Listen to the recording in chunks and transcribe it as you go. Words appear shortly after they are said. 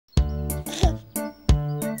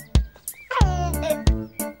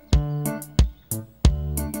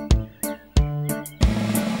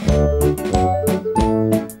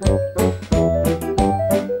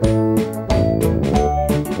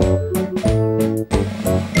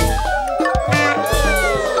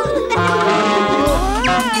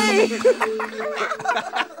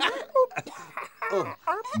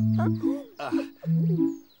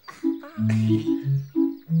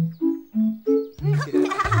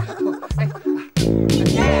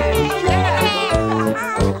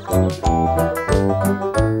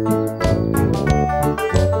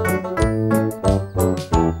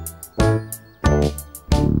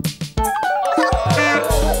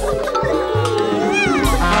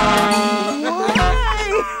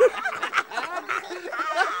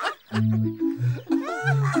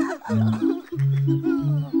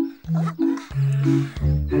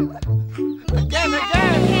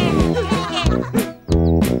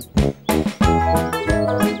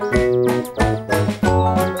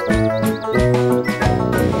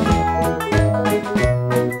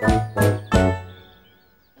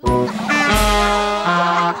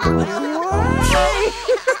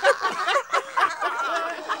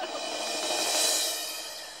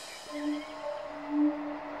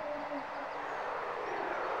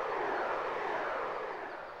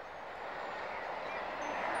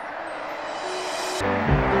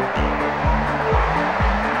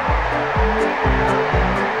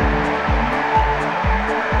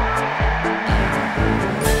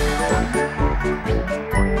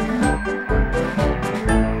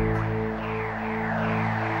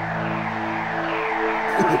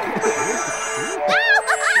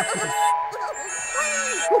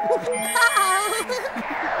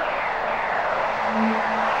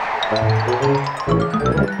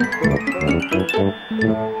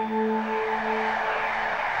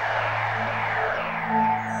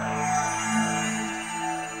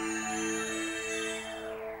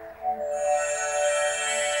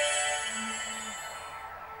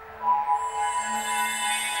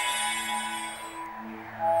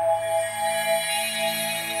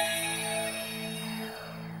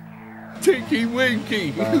Tinky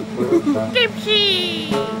Winky! Dipsy!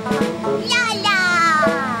 La-la!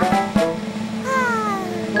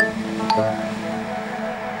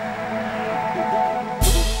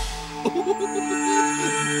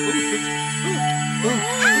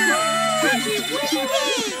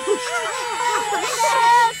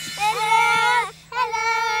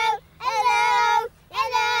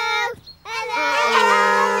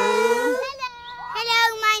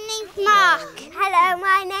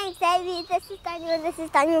 This is Daniel and this is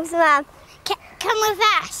Daniel's mum. Come with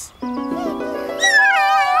us.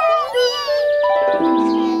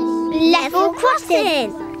 Level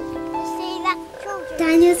crossing. See that?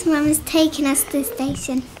 Daniel's mum is taking us to the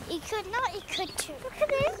station. He could not, he could too. Look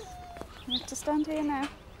at him. You have to stand here now.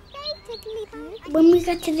 When we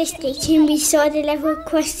got to the station, we saw the level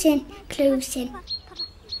crossing closing.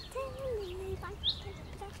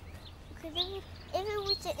 If it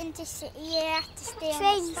was an intercity, you have to stay on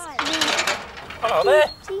the side. Hello there.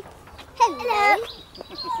 Hello.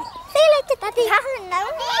 Say hello to Daddy. Hello.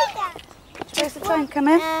 Where's the train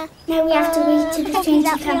coming? No, we have to wait till the train to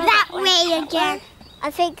come. That way again. I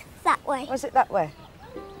think that way. Was it that way?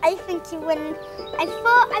 I think you went. I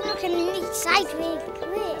thought I was going to meet sideways.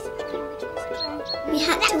 We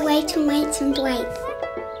had to wait and wait and wait.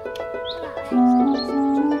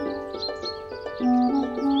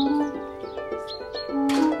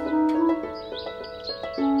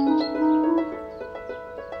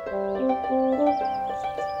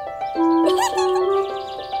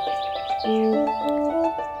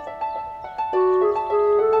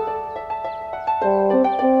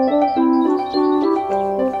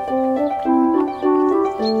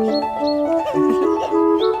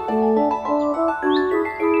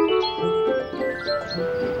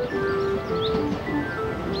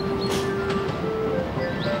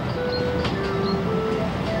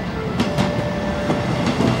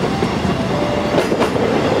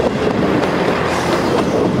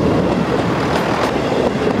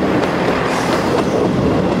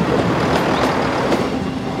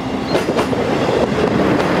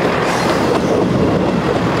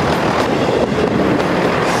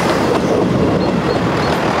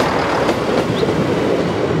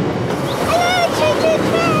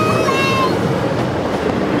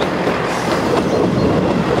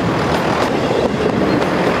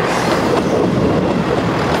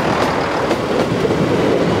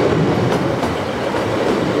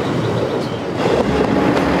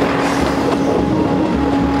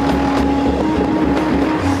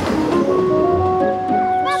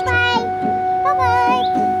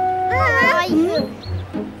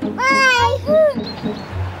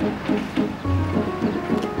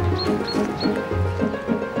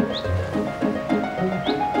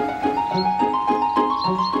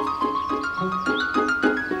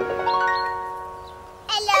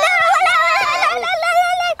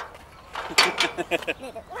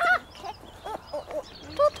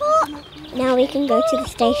 Now we can go to the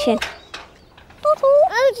station.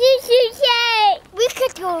 Oh, we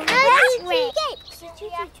could go that way.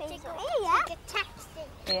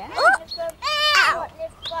 Yeah. Ow!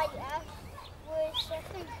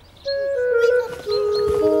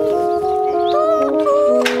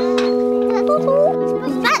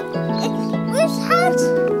 Where's Hans?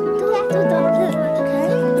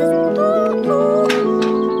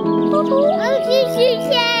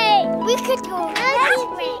 We could go that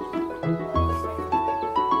way.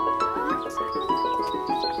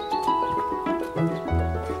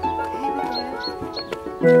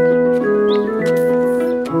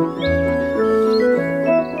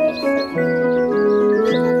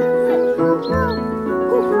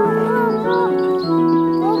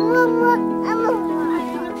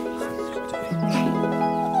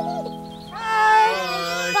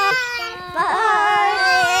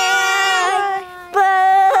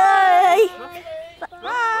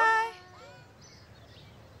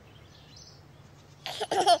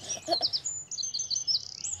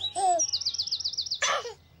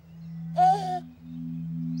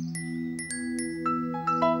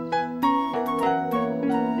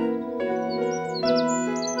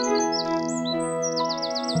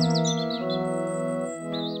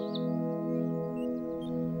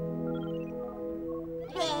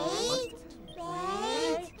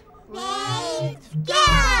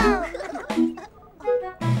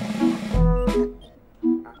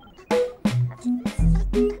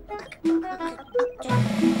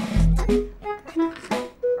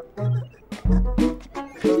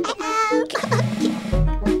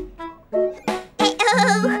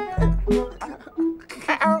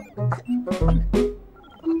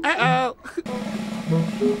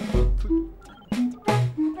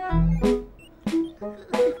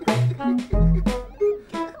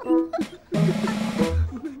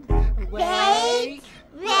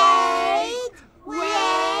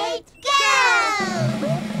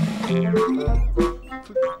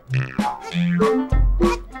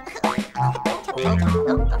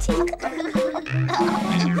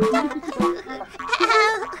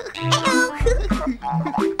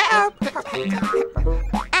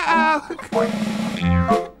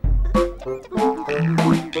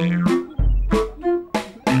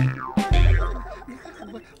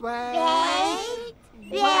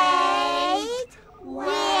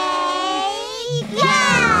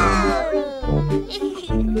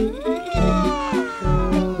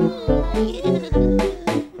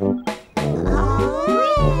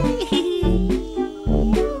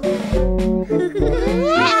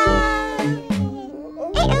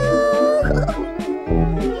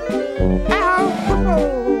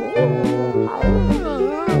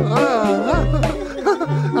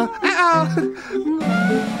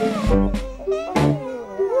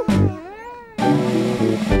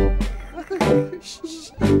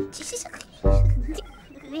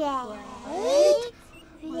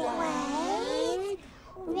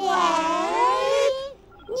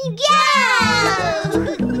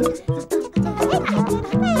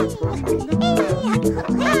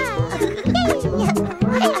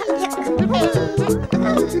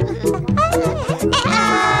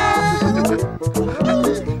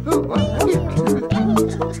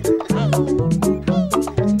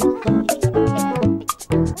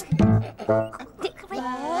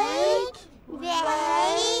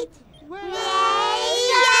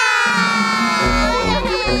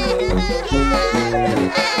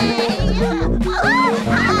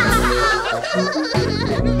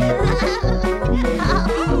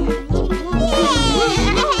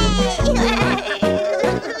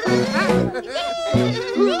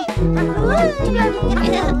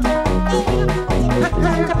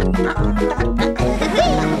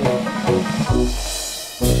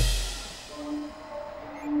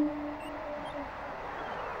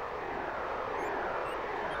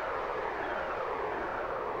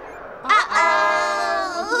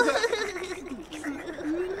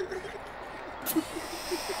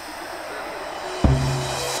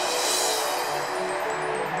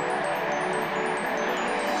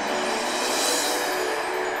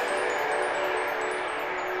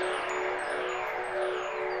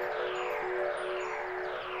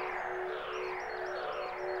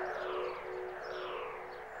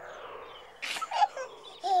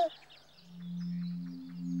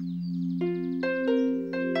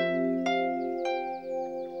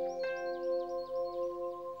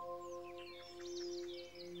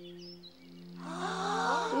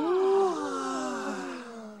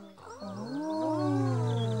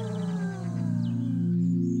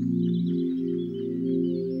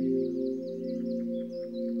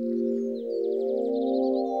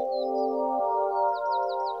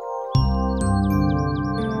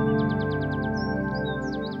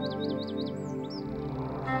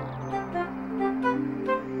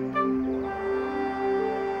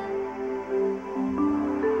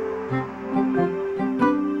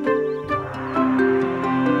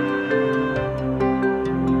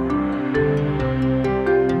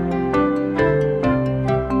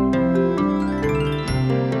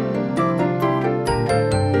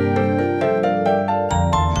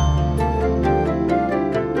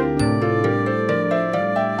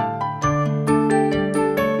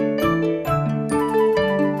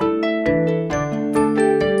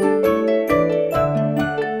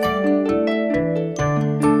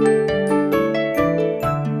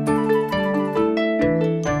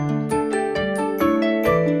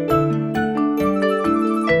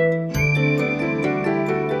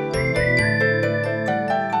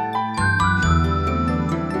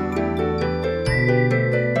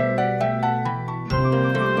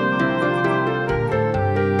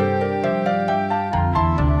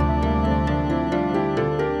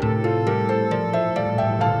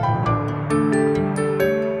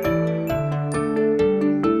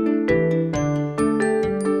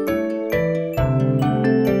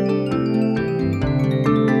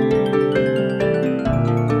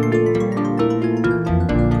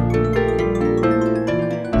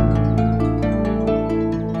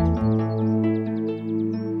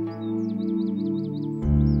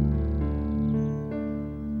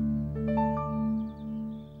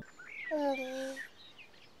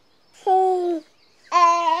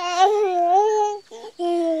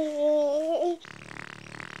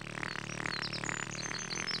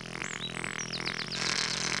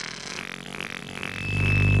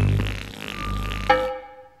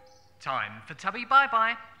 Time for Tubby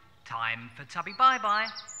bye-bye. Time for Tubby bye-bye.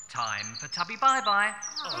 Time for Tubby bye-bye.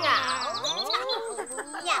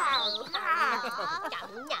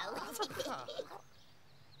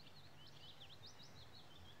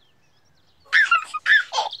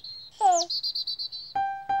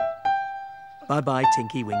 Bye-bye,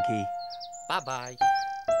 Tinky Winky. Bye-bye.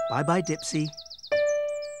 Bye-bye, Dipsy.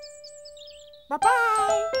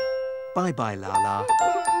 Bye-bye. Bye-bye, Lala.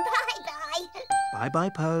 Bye-bye. Bye-bye,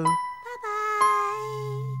 Po.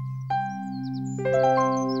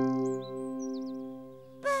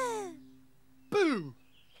 Boo.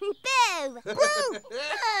 Boo! Boo. Boo.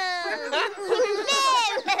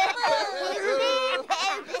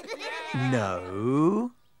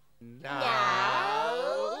 No. No.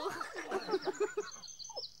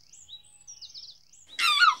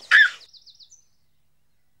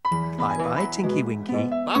 Bye-bye, Tinky Winky.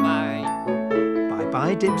 Bye-bye.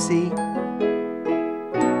 Bye-bye, Dipsy.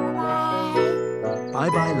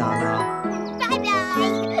 Bye-bye, Lala.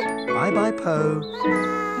 Bye-bye. Bye-bye, Po.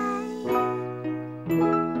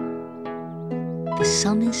 The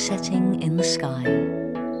sun is setting in the sky.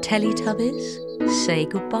 Teletubbies, say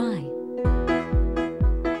goodbye.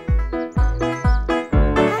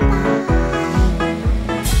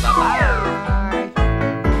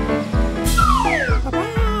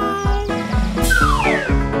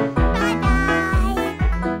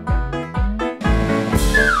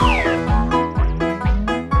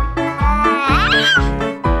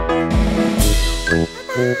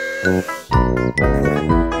 Bye.